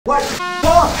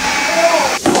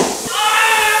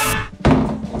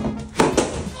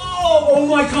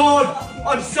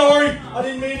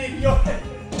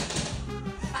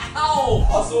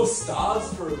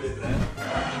stars for a bit then.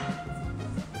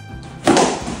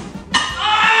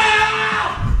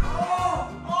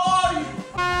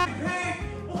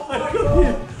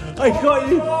 I got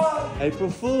you! April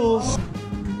Fools!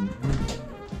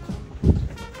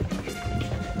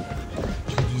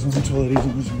 He's on the toilet,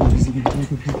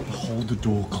 hold the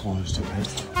door closed, okay?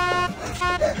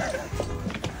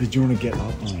 Did you want to get up?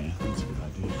 Oh yeah, that's a good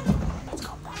idea. Let's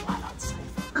go that way, that's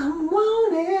safe. I'm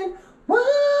wanted.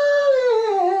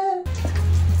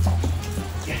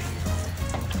 Yes!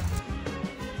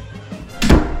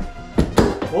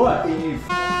 What are you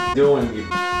doing, you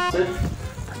bastard?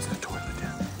 That's the toilet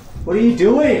down there. What are you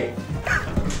doing?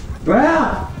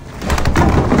 Brown!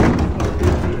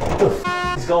 What the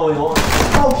f is going on?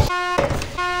 Oh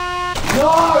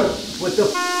no! What the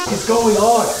f is going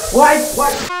on? Wait!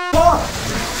 What? Ah!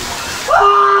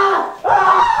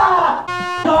 Ah!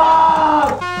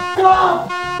 Stop!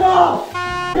 Stop!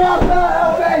 Stop! Stop!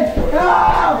 Help me!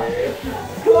 Help!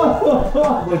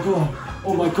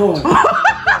 Oh my god!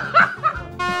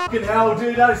 Fucking hell,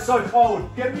 dude, that is so cold.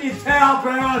 Get me a towel,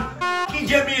 Brown.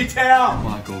 Get me a towel.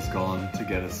 Michael's gone to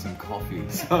get us some coffee,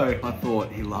 so I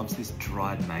thought he loves this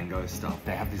dried mango stuff.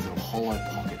 They have these little hollow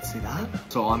pockets, see that?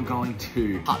 So I'm going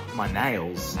to cut my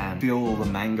nails and fill the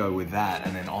mango with that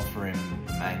and then offer him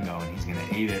the mango and he's gonna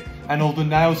eat it. And all the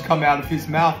nails come out of his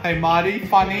mouth. Hey Marty,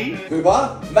 funny?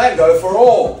 Hoover, mango for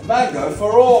all. Mango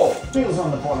for all. Feels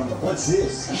on the bottom of it. What's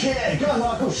this? Yeah, go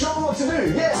Michael, show them what to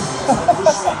do. Yeah.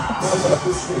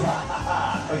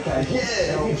 Okay,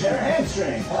 yeah, hit your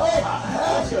hamstring.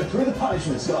 Let's go through the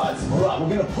punishments, guys. All right, we're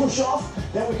going to push off,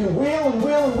 then we can wheel and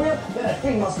wheel and wheel, then our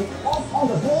feet must be off on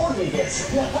the board, you get.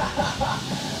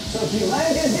 So if you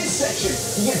land in this section,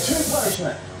 you get 2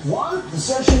 punishments. One, the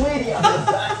social media up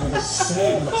the back with a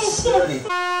smooth but sturdy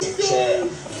chair.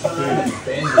 Bend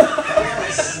it.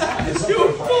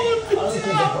 You're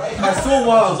I saw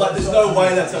one, I was like, there's no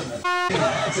way that's a...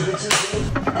 That's a bit too soon.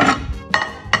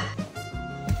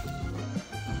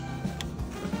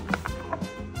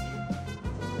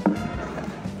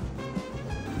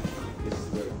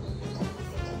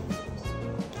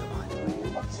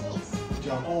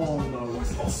 Oh no,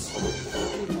 what's this?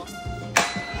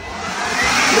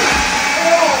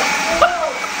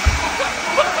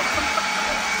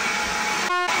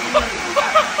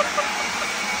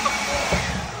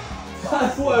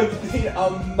 That worked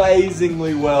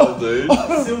amazingly well, dude.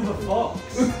 Silver fox.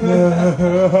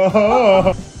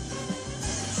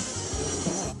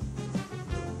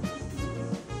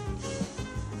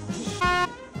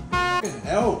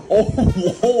 Hell. Oh,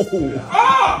 whoa!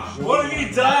 Ah! What have you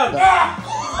done?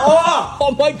 Ah!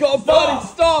 Oh my god, Marty,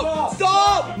 stop!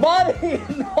 Stop! Marty,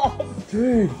 no!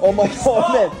 Dude, oh my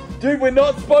god, man. Dude, we're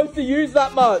not supposed to use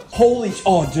that much. Holy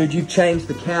oh, dude, you've changed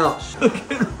the couch. Look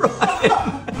at right.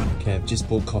 Okay, I've just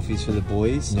bought coffees for the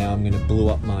boys. Now I'm gonna blow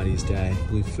up Marty's day.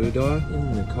 Blue food dye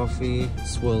in the coffee,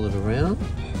 swirl it around.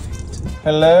 Perfect.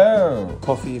 Hello!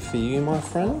 Coffee for you, my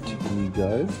friend. Here you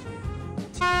go.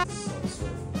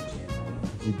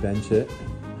 Did you bench it?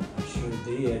 I sure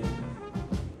did.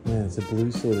 Man, it's a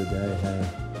blue sort of day, hey.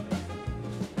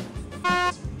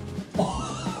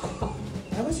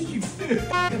 How much did you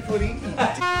fucking put in here?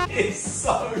 It's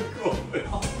so good.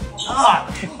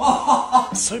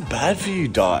 So bad for you,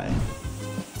 Di.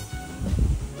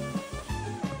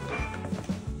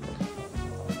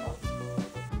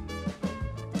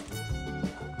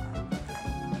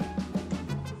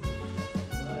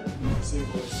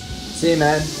 See you,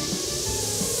 man.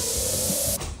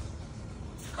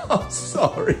 I'm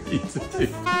sorry, dude. Did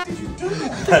you do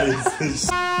that? That is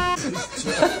the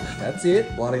That's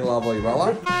it. Bloody lovely,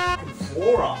 Rella.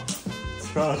 Flora.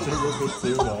 Try not to rip it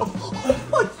too much. Oh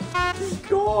my fucking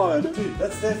god. Dude,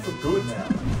 that's there for good now.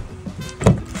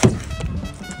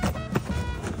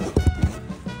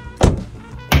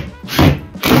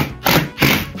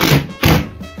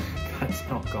 That's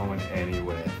not going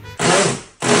anywhere.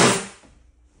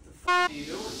 What are you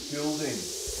doing? Building.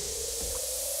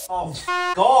 Oh,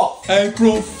 f off.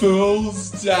 April Fool's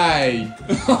Day.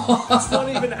 It's not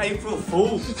even April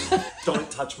Fool's. Don't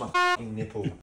touch my f***ing nipple.